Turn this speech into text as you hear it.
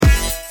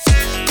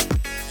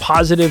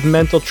positive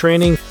mental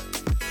training,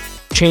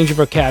 change your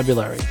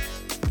vocabulary.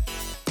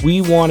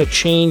 We want to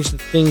change the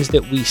things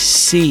that we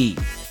see.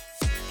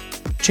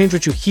 Change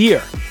what you hear.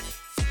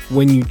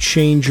 When you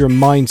change your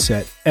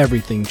mindset,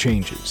 everything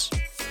changes.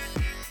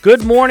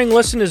 Good morning,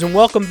 listeners, and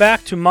welcome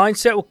back to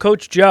Mindset with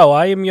Coach Joe.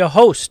 I am your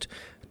host,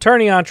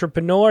 attorney,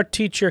 entrepreneur,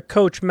 teacher,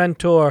 coach,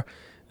 mentor,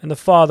 and the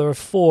father of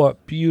 4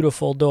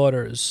 beautiful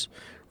daughters.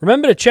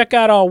 Remember to check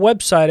out our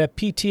website at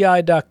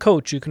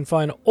pti.coach. You can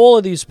find all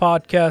of these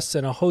podcasts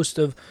and a host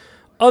of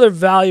other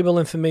valuable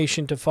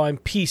information to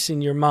find peace in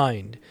your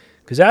mind.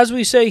 Because as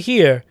we say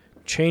here,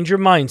 change your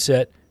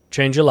mindset,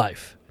 change your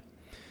life.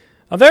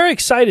 I'm very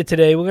excited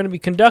today. We're going to be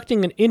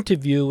conducting an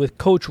interview with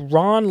Coach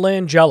Ron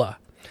Langella.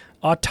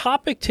 Our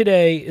topic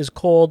today is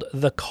called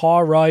the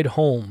car ride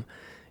home.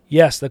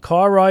 Yes, the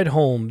car ride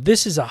home.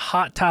 This is a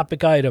hot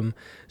topic item,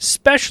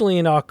 especially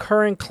in our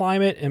current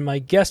climate, and my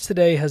guest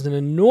today has an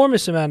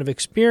enormous amount of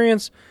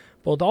experience,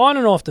 both on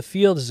and off the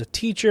field as a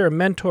teacher, a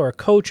mentor, a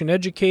coach, an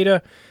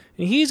educator,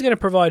 and he's going to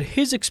provide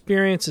his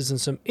experiences and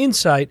some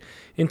insight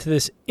into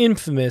this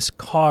infamous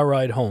car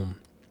ride home.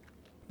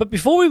 But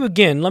before we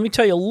begin, let me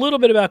tell you a little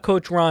bit about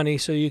Coach Ronnie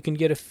so you can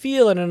get a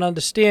feel and an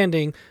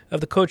understanding of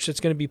the coach that's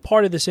going to be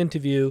part of this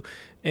interview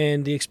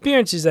and the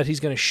experiences that he's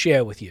going to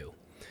share with you.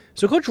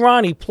 So Coach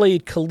Ronnie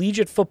played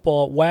collegiate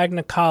football at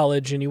Wagner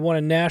College, and he won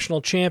a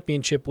national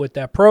championship with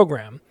that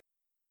program.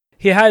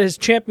 He had his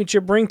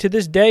championship ring to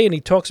this day, and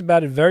he talks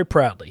about it very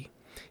proudly.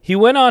 He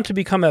went on to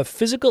become a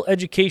physical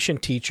education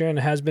teacher and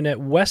has been at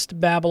West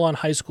Babylon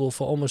High School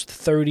for almost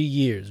 30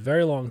 years,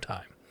 very long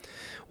time.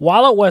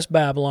 While at West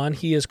Babylon,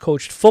 he has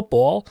coached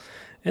football,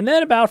 and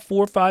then about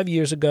 4 or 5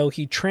 years ago,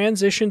 he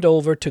transitioned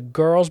over to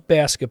girls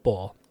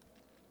basketball.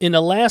 In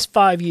the last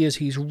 5 years,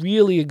 he's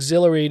really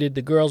exhilarated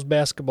the girls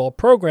basketball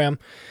program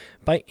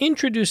by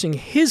introducing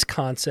his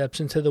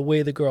concepts into the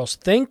way the girls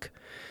think,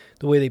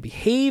 the way they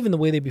behave, and the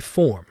way they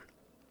perform.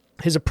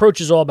 His approach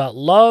is all about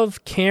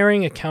love,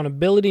 caring,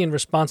 accountability, and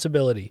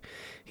responsibility.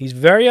 He's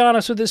very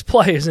honest with his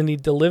players, and he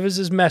delivers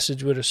his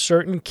message with a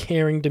certain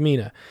caring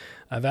demeanor.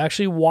 I've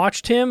actually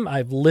watched him.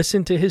 I've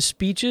listened to his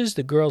speeches.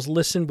 The girls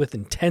listen with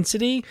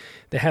intensity.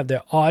 They have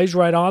their eyes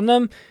right on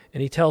them,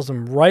 and he tells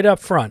them right up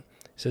front,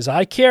 he says,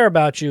 I care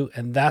about you,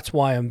 and that's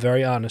why I'm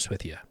very honest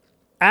with you.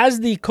 As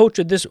the coach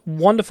of this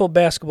wonderful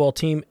basketball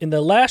team, in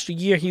the last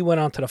year, he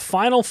went on to the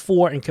Final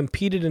Four and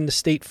competed in the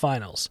state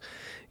finals.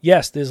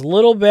 Yes, this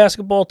little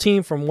basketball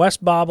team from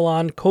West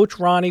Babylon, Coach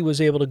Ronnie was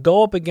able to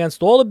go up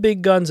against all the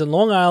big guns in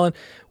Long Island,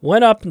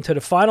 went up into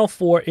the Final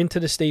Four, into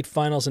the state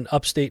finals in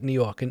upstate New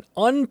York. An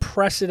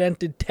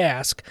unprecedented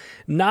task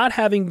not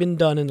having been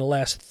done in the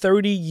last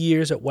 30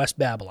 years at West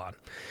Babylon.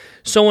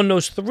 So in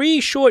those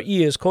 3 short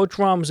years, Coach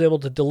Ron was able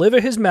to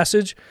deliver his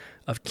message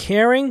of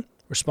caring,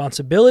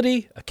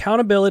 responsibility,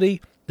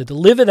 accountability, to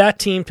deliver that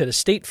team to the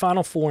state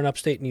Final Four in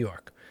upstate New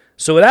York.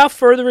 So without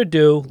further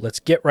ado, let's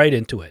get right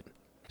into it.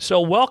 So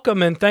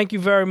welcome and thank you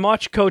very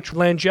much, Coach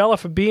Langella,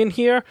 for being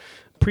here.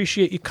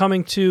 Appreciate you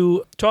coming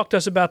to talk to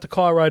us about the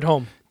car ride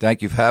home.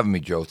 Thank you for having me,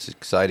 Joe. It's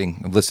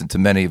exciting. I've listened to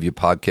many of your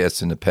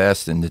podcasts in the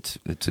past, and it's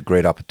a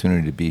great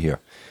opportunity to be here.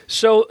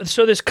 So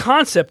this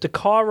concept, the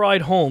car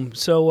ride home.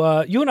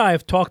 So you and I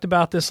have talked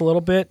about this a little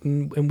bit,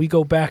 and we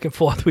go back and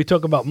forth. We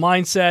talk about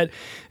mindset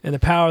and the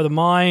power of the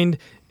mind,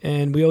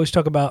 and we always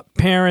talk about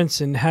parents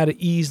and how to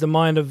ease the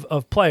mind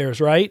of players,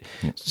 right?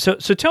 Yeah. So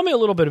tell me a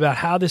little bit about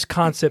how this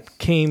concept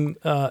came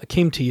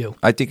to you.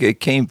 I think it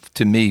came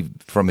to me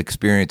from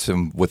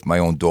experiencing with my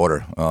own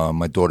daughter.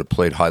 My daughter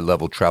played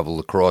high-level travel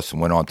lacrosse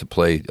and went on to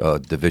play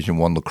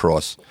Division I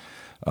lacrosse.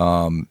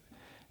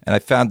 And I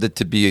found it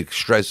to be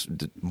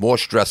more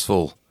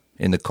stressful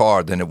in the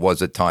car than it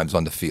was at times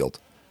on the field.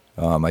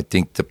 I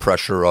think the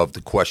pressure of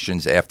the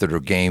questions after the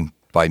game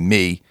by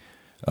me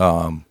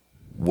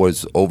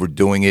was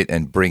overdoing it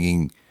and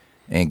bringing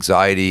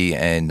anxiety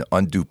and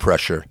undue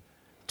pressure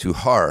to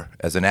her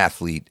as an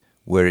athlete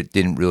where it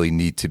didn't really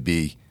need to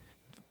be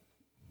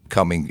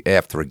coming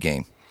after a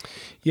game.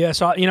 Yeah,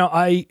 so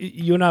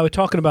you and I were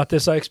talking about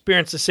this. I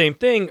experienced the same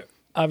thing.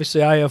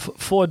 Obviously, I have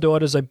 4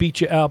 daughters. I beat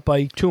you out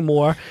by 2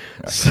 more.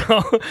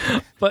 So,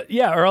 but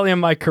yeah, early in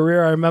my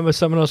career, I remember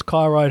some of those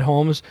car ride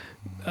homes.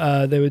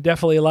 They were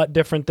definitely a lot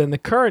different than the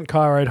current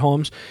car ride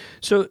homes.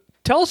 So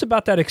tell us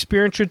about that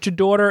experience with your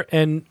daughter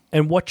and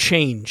what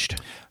changed.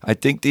 I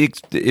think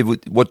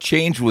what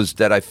changed was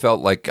that I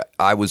felt like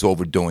I was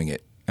overdoing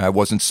it. I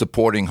wasn't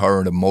supporting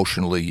her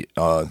emotionally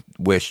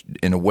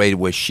in a way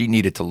where she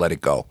needed to let it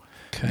go.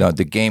 Okay.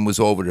 The game was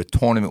over. The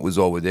tournament was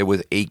over. There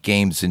were 8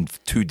 games in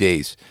 2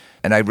 days.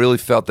 And I really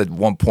felt at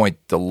one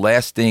point the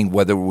last thing,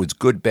 whether it was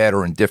good, bad,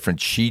 or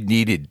indifferent, she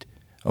needed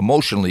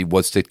emotionally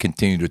was to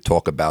continue to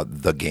talk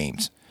about the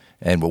games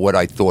and what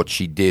I thought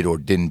she did or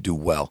didn't do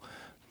well.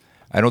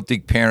 I don't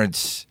think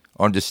parents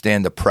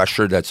understand the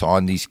pressure that's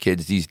on these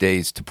kids these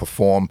days to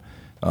perform.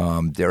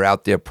 They're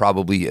out there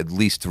probably at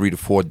least 3 to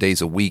 4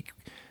 days a week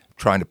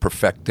trying to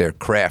perfect their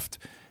craft.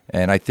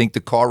 And I think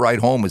the car ride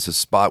home is a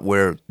spot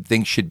where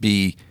things should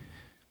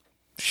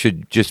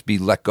just be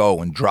let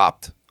go and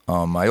dropped.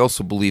 I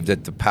also believe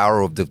that the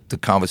power of the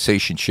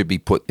conversation should be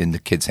put in the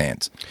kids'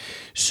 hands.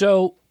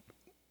 So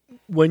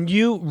when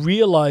you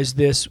realized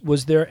this,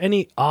 was there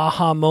any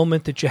aha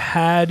moment that you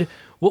had?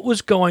 What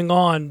was going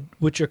on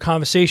with your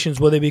conversations?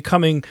 Were they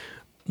becoming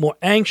more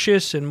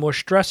anxious and more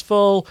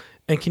stressful?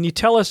 And can you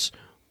tell us,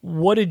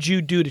 what did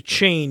you do to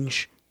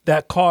change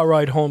that car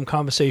ride home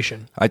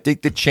conversation? I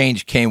think the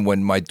change came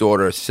when my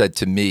daughter said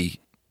to me,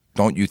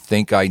 "Don't you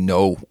think I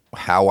know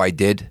how I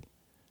did?"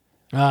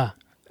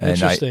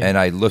 Interesting. And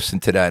I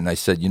listened to that and I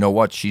said, you know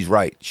what? She's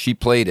right. She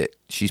played it.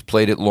 She's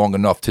played it long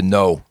enough to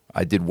know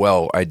I did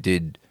well. I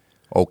did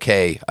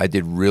okay. I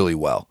did really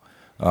well.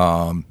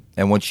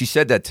 And when she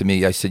said that to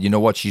me, I said, you know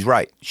what? She's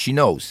right. She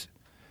knows.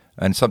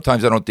 And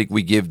sometimes I don't think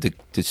we give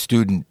the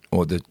student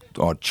or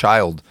our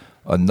child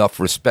enough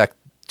respect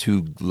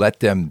to let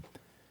them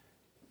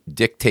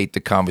dictate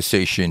the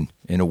conversation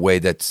in a way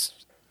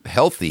that's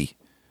healthy,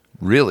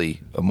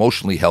 really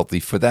emotionally healthy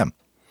for them.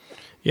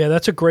 Yeah,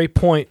 that's a great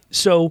point.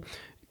 So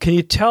can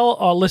you tell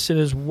our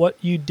listeners what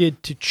you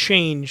did to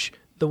change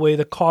the way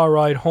the car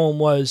ride home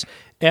was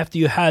after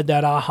you had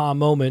that aha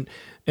moment?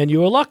 And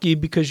you were lucky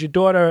because your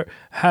daughter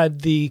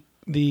had the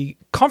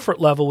comfort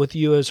level with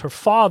you as her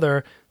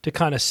father to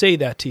kind of say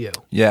that to you.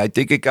 Yeah, I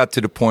think it got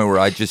to the point where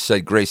I just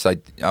said, Grace,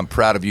 I'm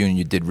proud of you and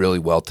you did really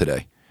well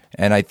today.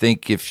 And I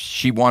think if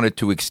she wanted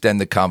to extend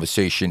the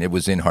conversation, it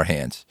was in her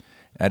hands.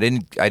 I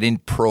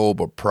didn't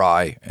probe or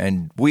pry,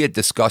 and we had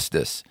discussed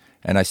this.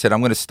 And I said,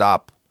 I'm going to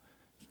stop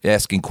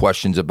asking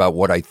questions about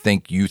what I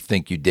think you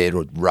did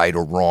or right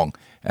or wrong.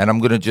 And I'm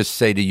going to just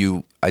say to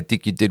you, I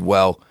think you did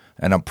well,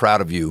 and I'm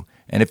proud of you.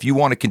 And if you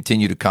want to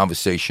continue the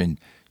conversation,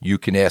 you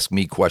can ask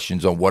me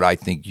questions on what I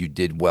think you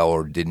did well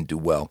or didn't do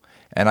well.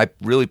 And I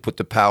really put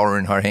the power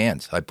in her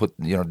hands.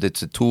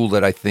 It's a tool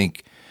that I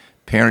think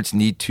parents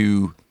need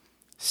to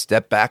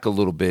step back a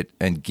little bit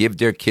and give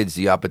their kids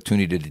the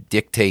opportunity to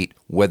dictate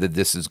whether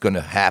this is going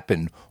to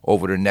happen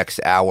over the next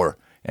hour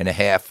and a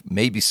half,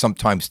 maybe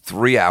sometimes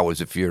 3 hours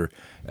if you're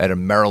at a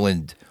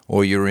Maryland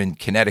or you're in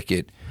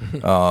Connecticut,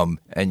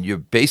 and you're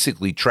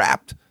basically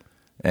trapped.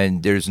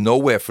 And there's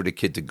nowhere for the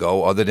kid to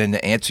go other than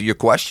to answer your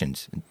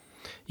questions.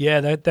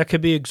 Yeah, that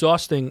could be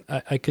exhausting.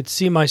 I could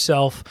see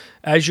myself,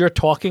 as you're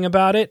talking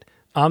about it,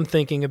 I'm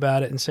thinking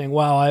about it and saying,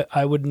 wow,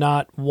 I would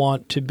not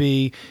want to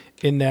be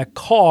in that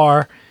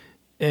car.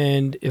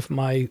 And if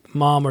my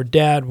mom or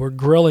dad were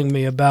grilling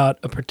me about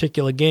a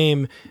particular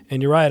game,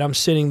 and you're right, I'm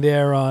sitting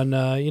there on,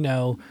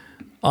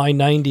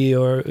 I-90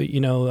 or,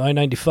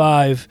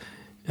 I-95,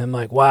 and I'm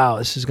like, wow,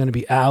 this is going to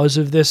be hours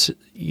of this.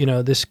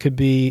 This could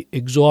be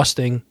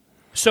exhausting.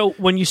 So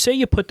when you say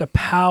you put the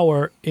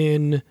power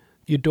in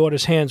your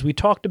daughter's hands, we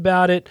talked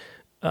about it.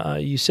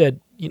 You said,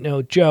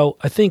 Joe,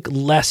 I think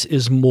less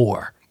is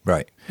more.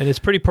 Right. And it's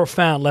pretty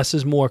profound. Less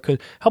is more.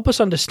 Could help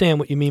us understand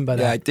what you mean by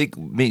that. Yeah,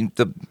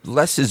 the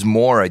less is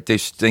more. I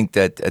just think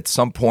that at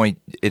some point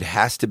it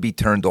has to be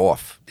turned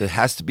off. There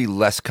has to be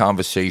less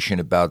conversation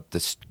about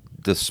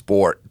the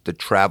sport. The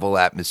travel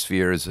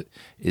atmosphere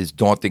is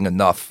daunting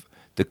enough.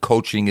 The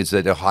coaching is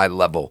at a high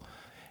level.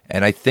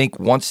 And I think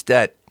once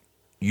that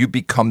you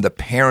become the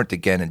parent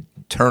again and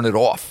turn it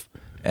off,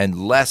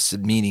 and less,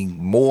 meaning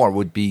more,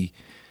 would be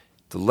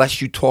the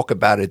less you talk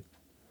about it,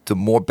 the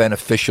more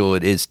beneficial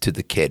it is to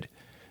the kid.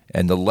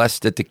 And the less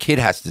that the kid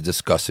has to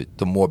discuss it,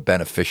 the more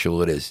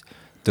beneficial it is.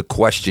 The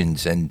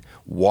questions and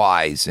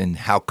whys and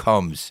how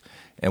comes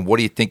and what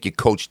do you think your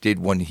coach did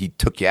when he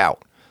took you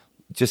out?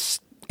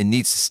 It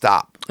needs to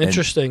stop.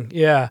 Interesting.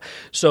 Yeah.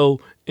 So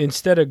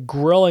instead of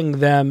grilling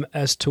them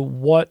as to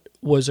what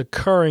was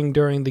occurring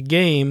during the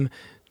game,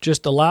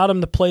 just allow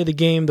them to play the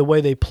game the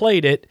way they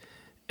played it.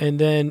 And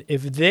then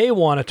if they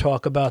want to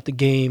talk about the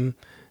game,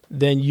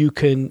 then you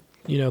can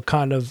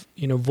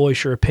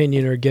voice your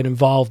opinion or get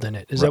involved in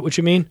it. Is that what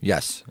you mean?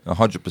 Yes,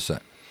 100%.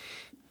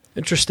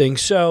 Interesting.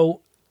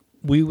 So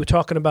we were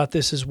talking about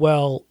this as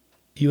well.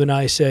 You and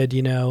I said,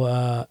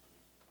 a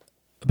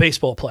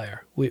baseball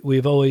player.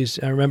 We've always,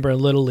 I remember in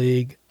Little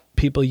League,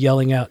 people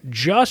yelling out,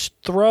 just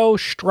throw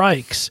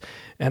strikes.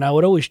 And I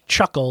would always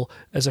chuckle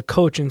as a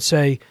coach and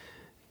say,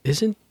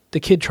 isn't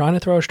the kid trying to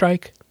throw a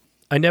strike?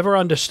 I never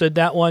understood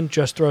that one,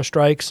 just throw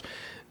strikes.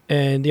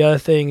 And the other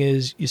thing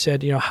is, you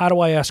said, how do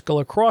I ask a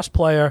lacrosse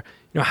player,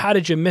 how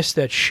did you miss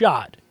that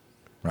shot?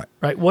 Right.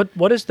 Right.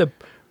 What is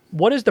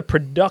the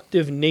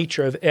productive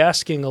nature of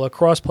asking a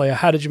lacrosse player,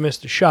 how did you miss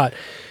the shot?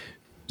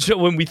 So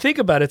when we think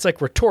about it, it's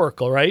like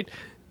rhetorical, right?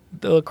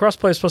 The lacrosse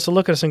player is supposed to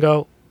look at us and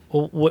go,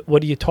 well,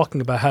 what are you talking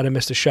about? How to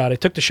miss the shot? I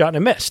took the shot and I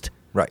missed.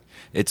 Right.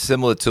 It's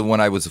similar to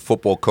when I was a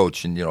football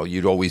coach, and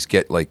you'd always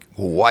get like,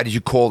 well, why did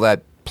you call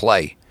that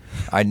play?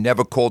 I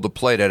never called a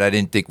play that I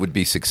didn't think would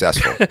be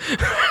successful.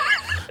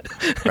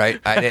 Right?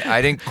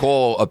 I didn't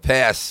call a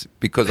pass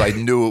because I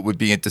knew it would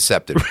be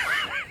intercepted.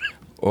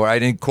 Or I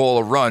didn't call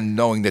a run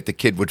knowing that the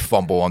kid would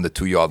fumble on the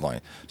 2-yard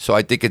line. So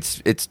I think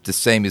it's the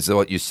same as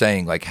what you're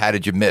saying, like, how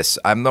did you miss?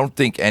 I don't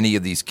think any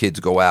of these kids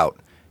go out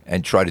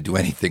and try to do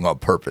anything on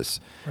purpose.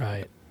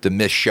 Right. The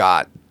missed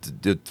shot,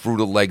 the through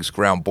the legs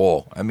ground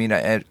ball. I mean,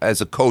 as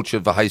a coach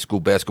of a high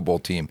school basketball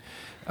team,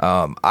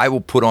 I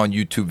will put on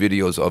YouTube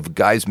videos of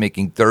guys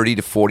making $30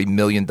 to $40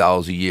 million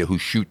a year who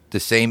shoot the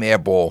same air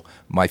ball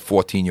my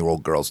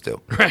 14-year-old girls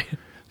do. Right.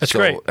 That's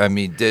great. I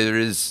mean,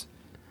 it's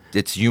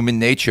human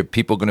nature.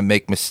 People are going to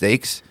make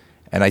mistakes.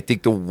 And I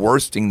think the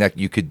worst thing that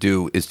you could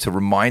do is to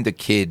remind a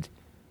kid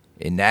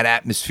in that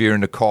atmosphere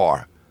in the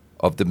car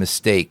of the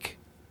mistake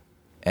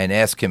and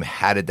ask him,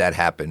 how did that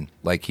happen?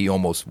 Like he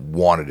almost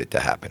wanted it to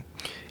happen.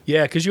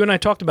 Yeah, because you and I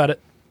talked about it.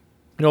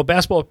 You know, a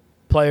basketball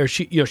player,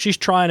 she's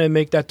trying to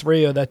make that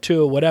 3 or that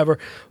 2 or whatever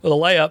with a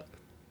layup.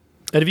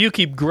 And if you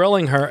keep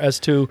grilling her as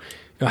to,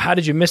 how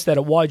did you miss that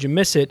or why did you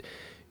miss it,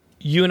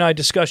 you and I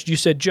discussed, you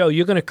said, Joe,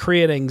 you're going to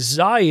create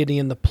anxiety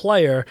in the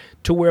player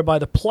to whereby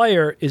the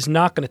player is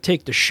not going to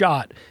take the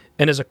shot.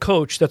 And as a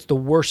coach, that's the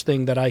worst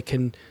thing that I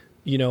can,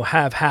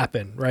 have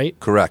happen, right?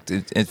 Correct.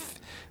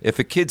 If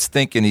a kid's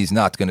thinking he's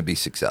not going to be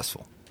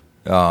successful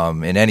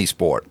in any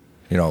sport,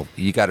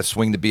 you got to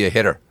swing to be a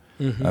hitter.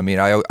 Mm-hmm. I mean,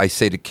 I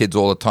say to kids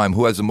all the time,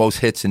 who has the most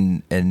hits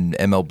in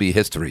MLB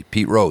history?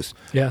 Pete Rose.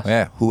 Yes.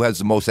 Yeah. Who has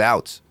the most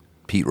outs?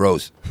 Pete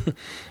Rose.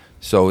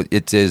 So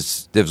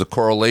there's a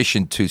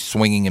correlation to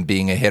swinging and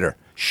being a hitter,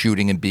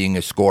 shooting and being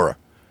a scorer,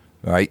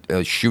 right?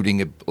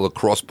 Shooting a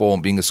lacrosse ball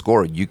and being a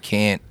scorer. You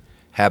can't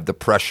have the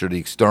pressure, the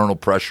external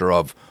pressure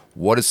of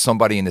what is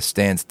somebody in the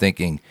stands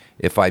thinking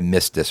if I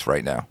miss this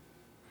right now.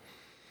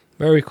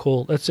 Very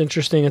cool. That's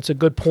interesting. It's a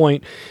good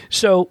point.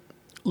 So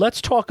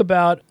let's talk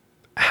about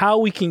how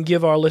we can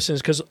give our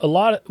listeners, because a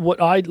lot of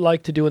what I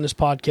like to do in this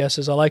podcast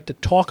is I like to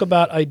talk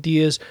about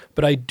ideas,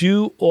 but I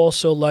do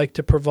also like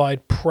to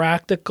provide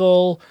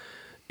practical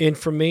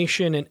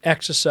information and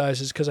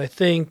exercises, because I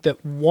think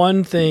that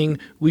one thing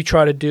we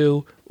try to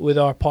do with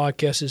our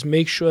podcast is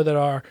make sure that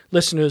our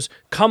listeners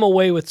come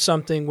away with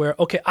something where,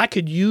 okay, I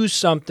could use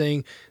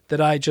something that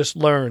I just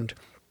learned.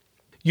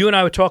 You and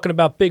I were talking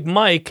about Big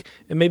Mike,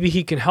 and maybe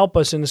he can help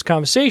us in this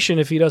conversation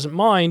if he doesn't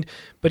mind,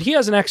 but he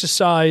has an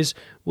exercise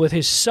with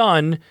his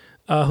son,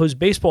 who's a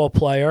baseball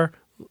player,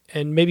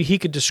 and maybe he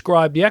could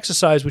describe the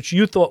exercise, which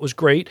you thought was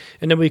great,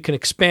 and then we can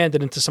expand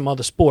it into some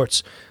other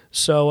sports.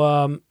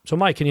 So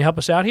Mike, can you help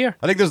us out here?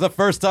 I think this is the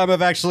first time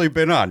I've actually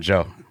been on,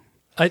 Joe.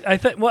 I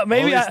think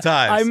maybe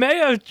I may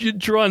have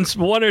drawn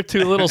one or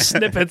two little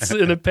snippets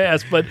in the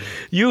past, but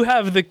you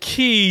have the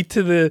key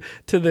to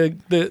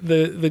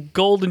the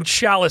golden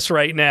chalice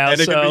right now.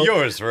 And it can be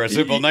yours for a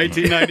simple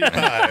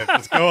 $19.95.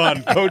 Let's go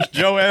on, Coach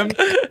Joe M.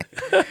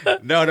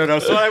 No.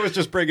 So I was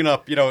just bringing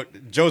up,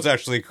 Joe's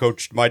actually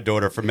coached my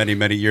daughter for many,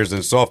 many years in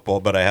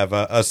softball, but I have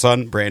a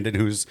son, Brandon,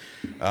 who's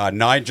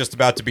 9, just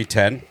about to be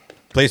 10,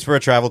 plays for a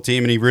travel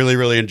team, and he really,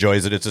 really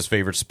enjoys it. It's his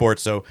favorite sport,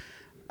 so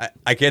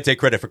I can't take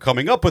credit for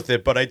coming up with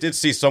it, but I did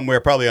see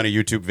somewhere, probably on a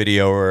YouTube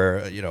video or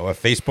a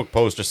Facebook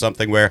post or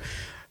something, where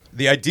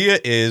the idea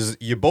is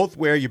you both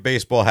wear your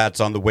baseball hats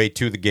on the way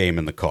to the game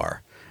in the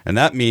car. And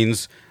that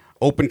means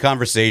open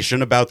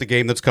conversation about the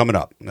game that's coming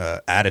up.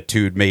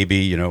 Attitude,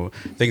 maybe,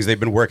 things they've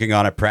been working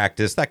on at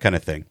practice, that kind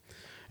of thing.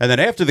 And then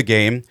after the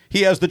game,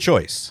 he has the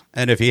choice.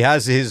 And if he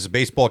has his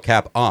baseball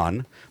cap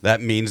on,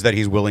 that means that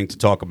he's willing to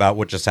talk about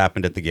what just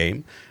happened at the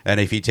game. And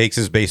if he takes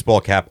his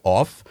baseball cap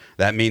off,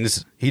 that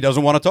means he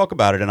doesn't want to talk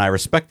about it, and I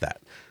respect that.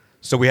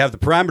 So we have the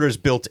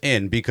parameters built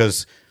in,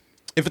 because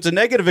if it's a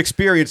negative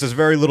experience, there's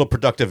very little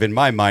productive in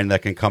my mind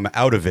that can come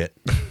out of it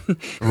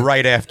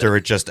right after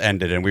it just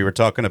ended, and we were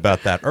talking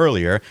about that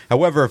earlier.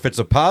 However, if it's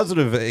a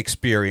positive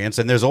experience,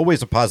 and there's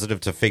always a positive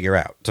to figure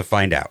out, to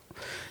find out.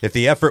 If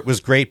the effort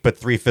was great, but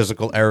 3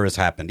 physical errors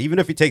happened, even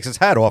if he takes his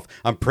hat off,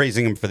 I'm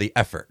praising him for the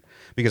effort,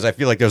 because I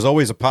feel like there's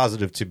always a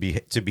positive to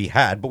be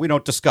had, but we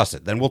don't discuss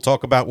it. Then we'll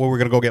talk about where we're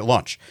going to go get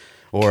lunch,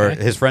 or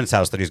his friend's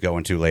house that he's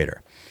going to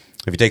later.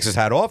 If he takes his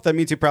hat off, that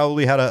means he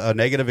probably had a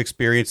negative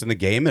experience in the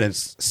game, and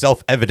it's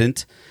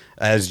self-evident,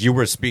 as you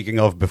were speaking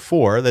of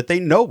before, that they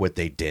know what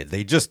they did.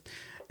 They just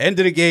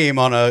ended a game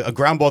on a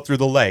ground ball through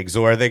the legs,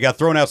 or they got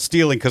thrown out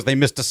stealing because they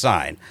missed a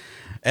sign.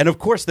 And of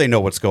course they know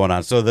what's going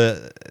on. So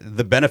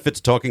the benefits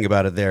talking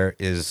about it there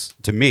is,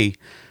 to me,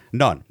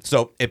 none.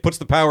 So it puts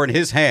the power in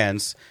his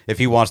hands if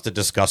he wants to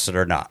discuss it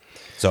or not.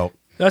 So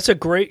that's a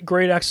great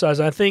exercise.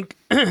 I think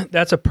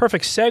that's a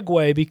perfect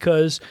segue,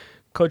 because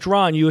Coach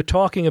Ron, you were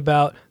talking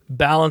about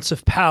balance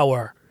of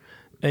power,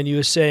 and you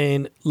were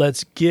saying,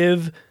 let's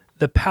give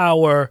the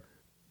power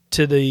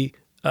to the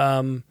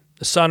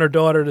son or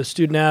daughter, the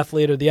student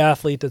athlete or the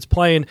athlete that's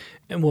playing.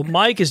 And what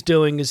Mike is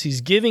doing is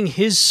he's giving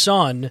his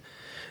son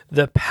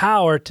the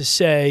power to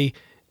say,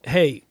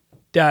 hey,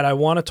 Dad, I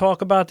want to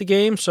talk about the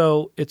game,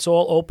 so it's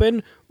all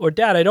open, or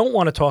Dad, I don't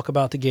want to talk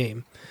about the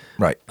game.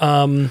 Right.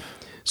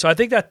 So I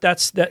think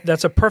that's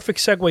a perfect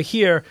segue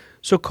here.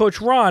 So, Coach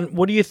Ron,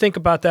 what do you think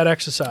about that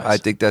exercise? I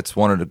think that's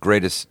one of the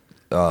greatest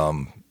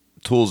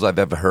tools I've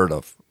ever heard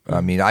of.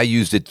 I mean, I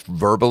used it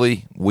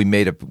verbally. We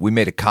made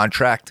a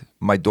contract,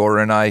 my daughter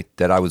and I,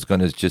 that I was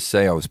going to just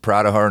say I was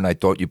proud of her and I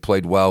thought you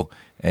played well.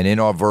 And in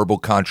our verbal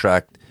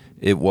contract,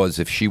 it was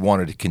if she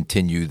wanted to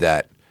continue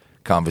that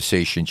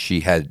conversation,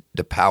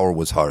 the power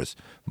was hers.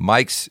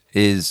 Mike's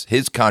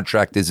his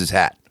contract is his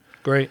hat.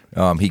 Great.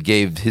 He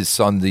gave his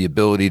son the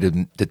ability to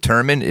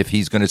determine if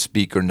he's going to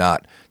speak or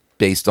not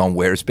based on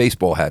where his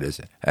baseball hat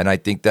is. And I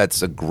think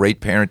that's a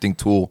great parenting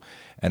tool.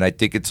 And I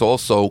think it's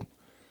also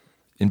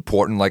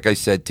important, like I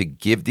said, to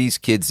give these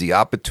kids the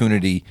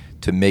opportunity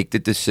to make the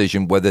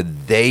decision whether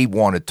they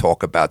want to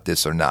talk about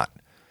this or not.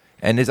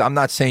 And I'm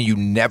not saying you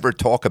never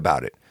talk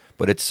about it,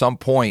 but at some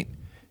point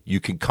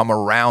you can come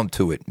around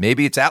to it.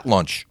 Maybe it's at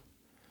lunch.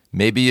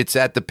 Maybe it's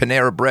at the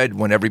Panera Bread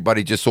when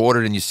everybody just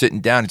ordered and you're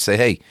sitting down and say,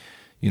 hey,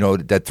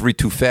 that 3-2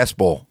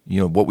 fastball,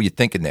 what were you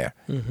thinking there?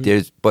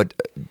 But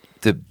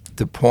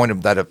the point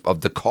of that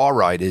of the car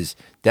ride is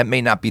that may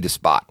not be the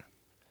spot.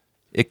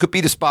 It could be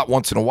the spot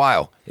once in a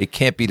while. It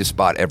can't be the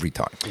spot every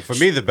time. For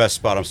me, the best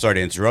spot, I'm sorry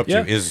to interrupt you,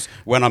 is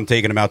when I'm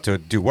taking them out to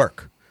do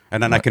work.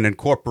 And then I can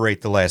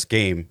incorporate the last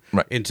game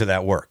into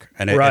that work.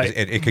 And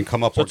it can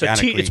come up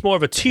organically. It's more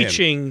of a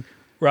teaching,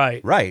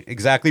 right. Right,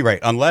 exactly right.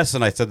 Unless,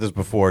 and I said this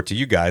before to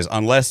you guys,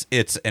 unless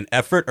it's an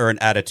effort or an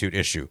attitude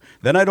issue,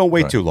 then I don't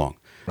wait too long.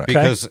 Right.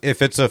 Because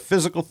if it's a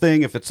physical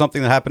thing, if it's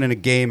something that happened in a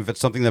game, if it's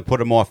something that put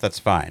him off, that's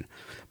fine.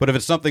 But if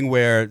it's something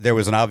where there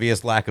was an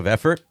obvious lack of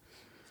effort,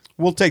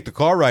 we'll take the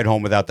car ride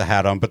home without the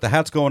hat on, but the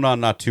hat's going on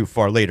not too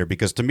far later,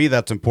 because to me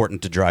that's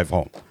important to drive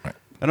home. Right.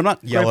 And I'm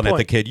not yelling at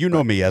the kid. You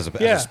know me as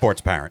a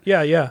sports parent.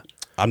 Yeah.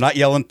 I'm not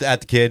yelling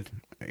at the kid.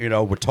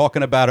 We're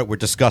talking about it. We're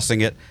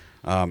discussing it.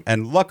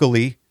 And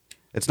luckily,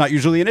 it's not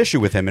usually an issue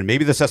with him, and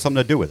maybe this has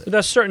something to do with it.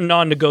 That's certain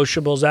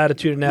non-negotiables,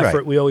 attitude and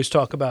effort we always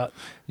talk about.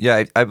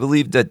 Yeah, I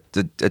believe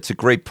that's a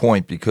great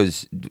point,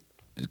 because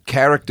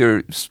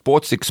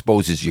sports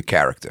exposes your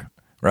character,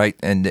 right?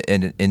 And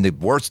in the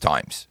worst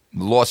times,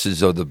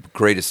 losses are the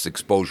greatest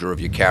exposure of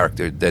your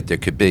character that there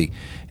could be.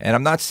 And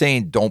I'm not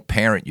saying don't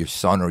parent your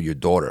son or your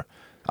daughter.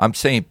 I'm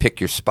saying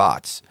pick your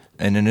spots.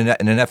 And in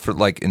an effort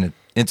like in an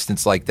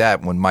instance like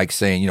that, when Mike's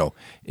saying,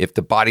 if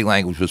the body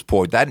language was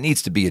poor, that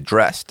needs to be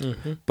addressed.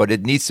 But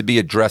it needs to be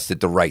addressed at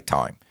the right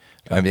time.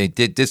 I mean,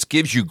 this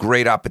gives you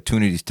great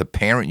opportunities to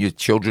parent your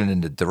children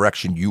in the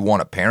direction you want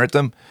to parent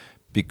them,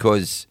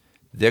 because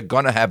they're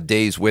going to have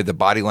days where the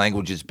body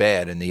language is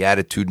bad and the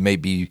attitude may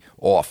be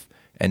off.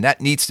 And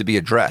that needs to be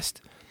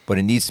addressed, but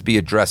it needs to be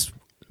addressed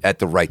at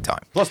the right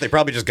time. Plus, they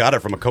probably just got it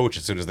from a coach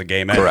as soon as the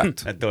game ended.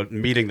 Correct. At the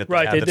meeting that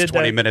they had, that's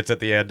 20 minutes at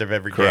the end of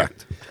every game.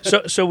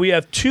 So we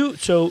have two.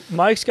 So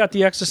Mike's got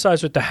the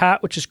exercise with the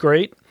hat, which is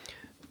great.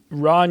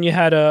 Ron, you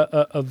had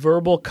a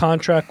verbal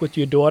contract with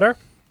your daughter.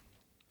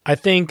 I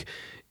think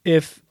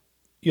if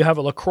you have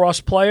a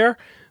lacrosse player,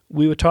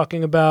 we were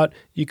talking about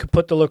you could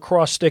put the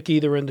lacrosse stick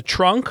either in the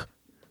trunk,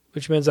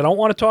 which means I don't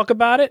want to talk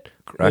about it.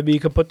 Correct. Maybe you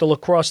could put the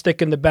lacrosse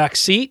stick in the back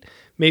seat.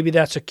 Maybe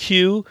that's a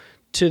cue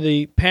to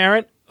the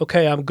parent.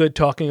 Okay, I'm good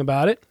talking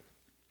about it.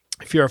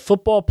 If you're a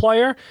football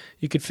player,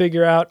 you could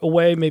figure out a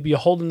way. Maybe you're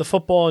holding the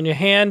football in your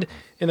hand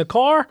in the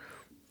car,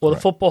 or the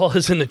football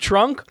is in the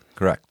trunk.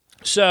 Correct.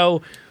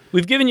 So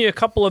we've given you a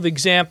couple of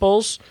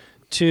examples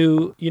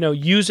to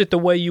use it the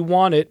way you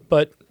want it.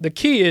 But the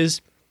key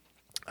is,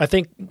 I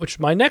think, which is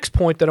my next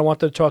point that I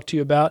wanted to talk to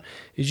you about,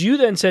 is you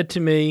then said to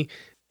me,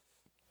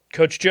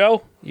 Coach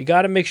Joe, you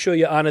got to make sure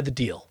you honor the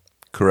deal.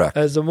 Correct.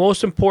 As the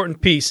most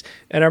important piece.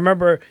 And I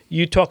remember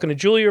you talking to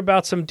Julia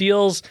about some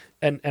deals,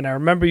 and I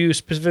remember you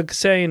specifically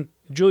saying,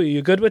 Julia,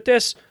 you good with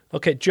this?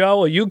 Okay,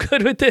 Joe, are you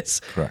good with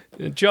this?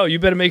 Correct. Joe, you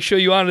better make sure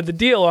you honor the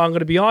deal or I'm going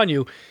to be on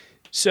you.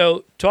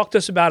 So talk to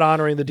us about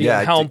honoring the deal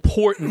and how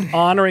important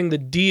honoring the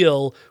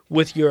deal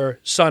with your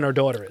son or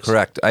daughter is.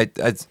 Correct.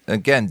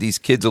 Again, these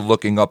kids are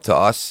looking up to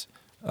us.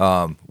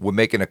 We're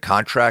making a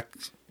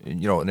contract,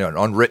 an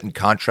unwritten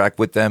contract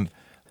with them.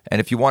 And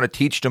if you want to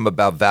teach them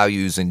about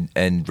values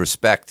and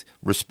respect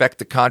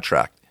the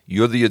contract.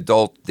 You're the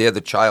adult, they're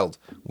the child.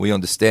 We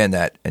understand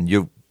that, and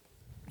you're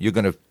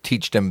going to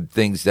teach them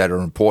things that are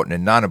important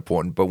and not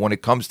important. But when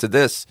it comes to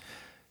this,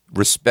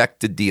 respect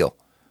the deal.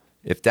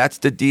 If that's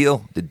the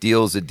deal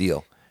is a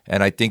deal.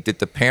 And I think that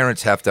the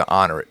parents have to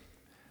honor it.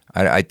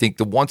 I think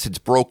that once it's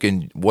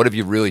broken, what have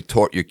you really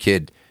taught your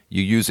kid?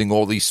 You're using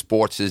all these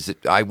sports as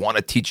I want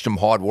to teach them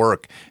hard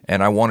work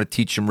and I want to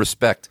teach them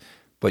respect.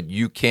 But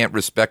you can't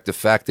respect the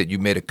fact that you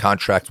made a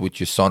contract with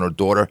your son or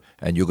daughter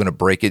and you're going to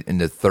break it in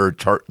the third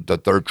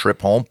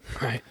trip home.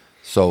 Right.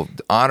 So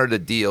honor the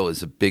deal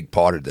is a big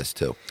part of this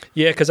too.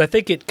 Yeah, because I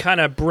think it kind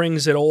of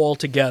brings it all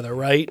together,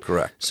 right?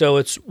 Correct. So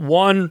it's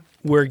one,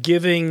 we're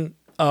giving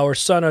our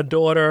son or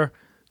daughter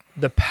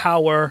the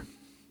power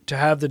to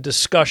have the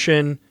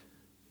discussion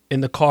in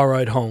the car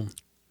ride home.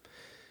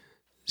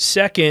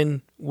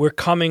 Second, we're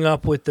coming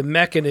up with the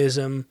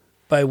mechanism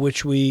by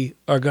which we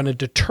are going to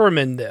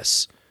determine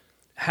this.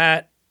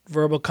 Hat,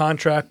 verbal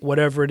contract,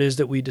 whatever it is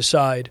that we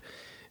decide.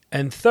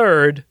 And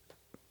third,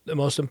 the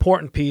most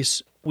important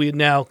piece, we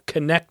now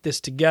connect this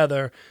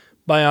together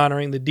by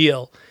honoring the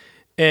deal.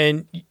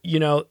 And,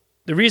 the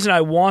reason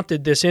I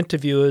wanted this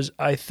interview is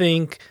I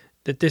think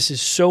that this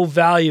is so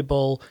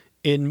valuable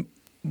in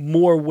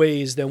more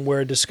ways than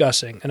we're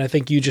discussing. And I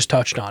think you just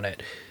touched on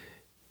it.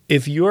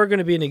 If you're going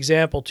to be an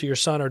example to your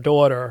son or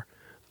daughter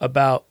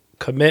about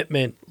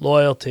commitment,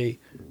 loyalty,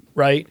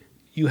 right,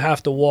 you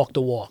have to walk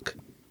the walk.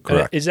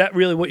 Correct. Is that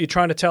really what you're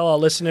trying to tell our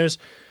listeners?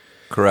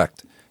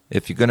 Correct.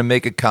 If you're going to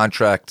make a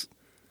contract,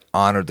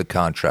 honor the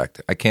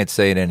contract. I can't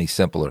say it any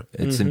simpler.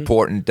 It's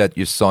important that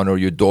your son or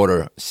your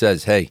daughter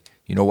says, hey,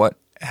 you know what?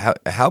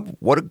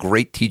 What a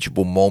great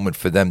teachable moment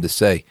for them to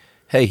say,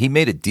 hey, he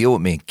made a deal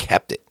with me and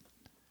kept it.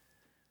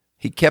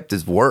 He kept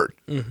his word.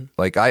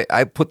 Like,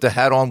 I put the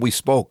hat on, we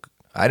spoke.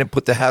 I didn't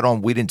put the hat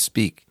on, we didn't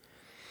speak.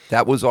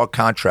 That was our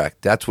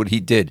contract. That's what he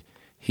did.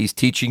 He's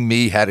teaching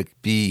me how to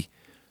be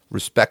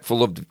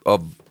respectful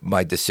of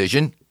my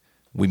decision.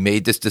 We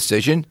made this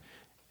decision,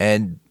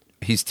 and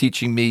he's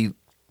teaching me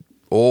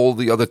all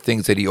the other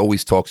things that he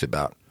always talks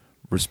about.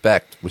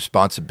 Respect,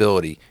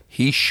 responsibility.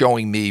 He's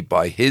showing me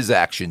by his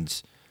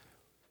actions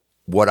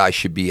what I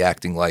should be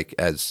acting like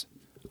as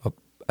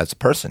a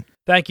person.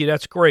 Thank you.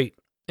 That's great.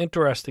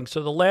 Interesting.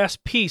 So the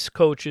last piece,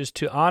 Coach, is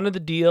to honor the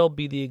deal,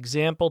 be the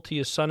example to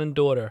your son and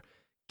daughter.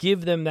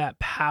 Give them that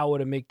power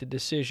to make the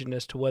decision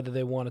as to whether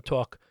they want to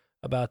talk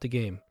about the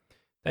game.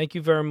 Thank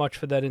you very much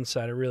for that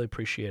insight. I really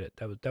appreciate it.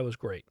 That was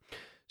great.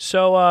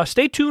 So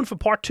stay tuned for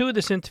part 2 of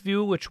this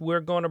interview, which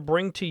we're going to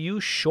bring to you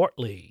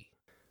shortly.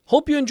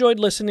 Hope you enjoyed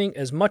listening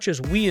as much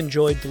as we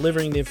enjoyed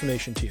delivering the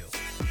information to you.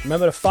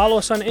 Remember to follow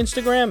us on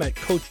Instagram at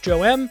Coach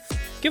Joe M.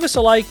 Give us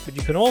a like, but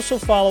you can also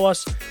follow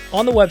us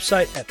on the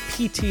website at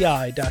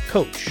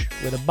pti.coach,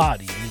 where the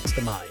body meets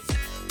the mind.